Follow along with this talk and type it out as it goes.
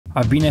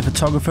I've been a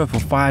photographer for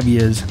 5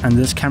 years, and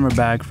this camera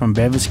bag from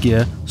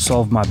BEVISGEAR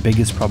solved my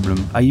biggest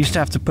problem. I used to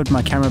have to put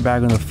my camera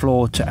bag on the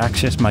floor to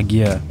access my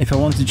gear. If I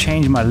wanted to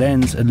change my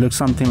lens, it looked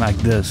something like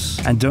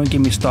this. And don't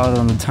get me started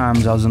on the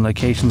times I was in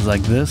locations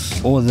like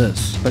this or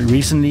this. But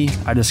recently,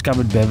 I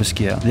discovered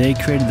BEVISGEAR. They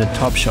created the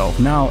top shelf.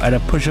 Now, at a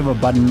push of a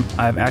button,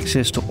 I have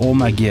access to all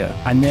my gear.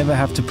 I never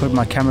have to put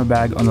my camera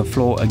bag on the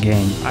floor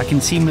again. I can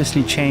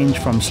seamlessly change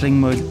from sling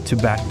mode to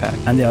backpack,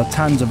 and there are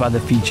tons of other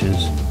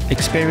features.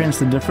 Experience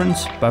the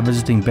difference by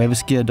visiting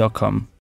bevisgear.com.